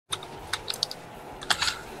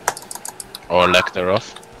Or lack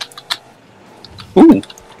thereof. Ooh!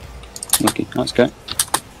 Okay, let's go.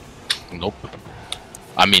 Nope.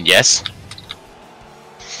 I mean, yes.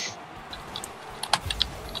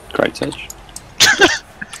 Great touch.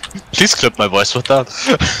 Please clip my voice with that.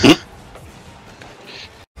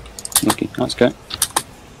 Okay, let's go.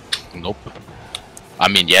 Nope. I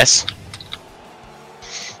mean, yes.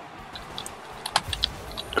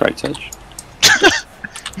 Great touch.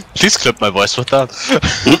 Please clip my voice with that.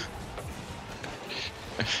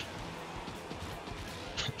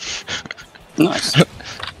 Nice.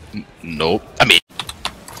 Nope. I mean.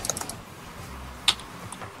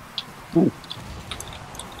 Ooh.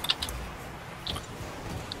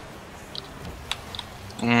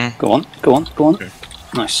 Go on, go on, go on. Okay.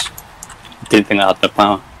 Nice. Didn't think I had the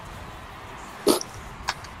power.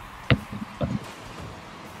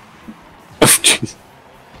 Oh, jeez.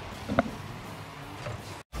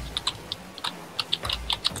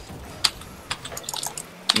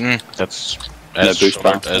 That's No as boost short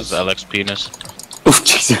bounce. as Alex's penis. Oh,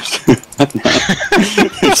 Jesus.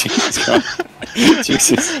 Jesus Christ.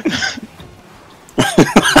 Jesus.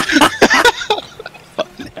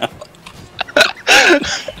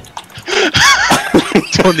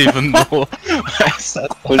 Don't even know what I said.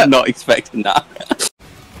 I was not expecting that.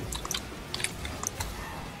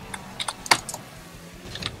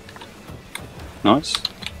 Nice.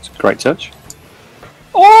 It's a great touch.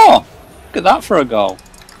 Oh! Look at that for a goal.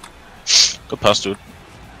 Good pass, dude.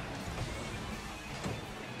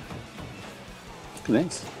 Look at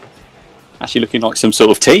this. Actually looking like some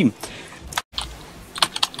sort of team.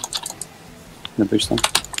 The boost on.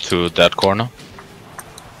 To that corner.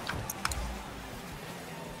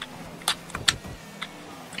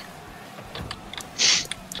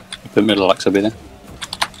 The middle Alex will be there.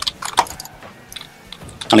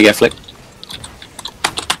 And I get a flick.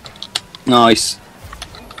 Nice.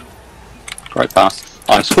 Great pass.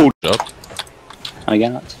 I pulled up. And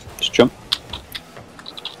again, Alex. Just jump.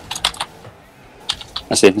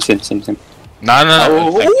 That's it, that's it, that's it, that's it. No, no,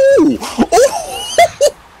 no. Oh!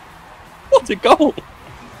 What a goal!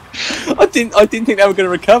 I didn't think they were going to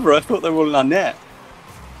recover. I thought they were all in our net.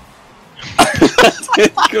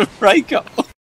 Good break up.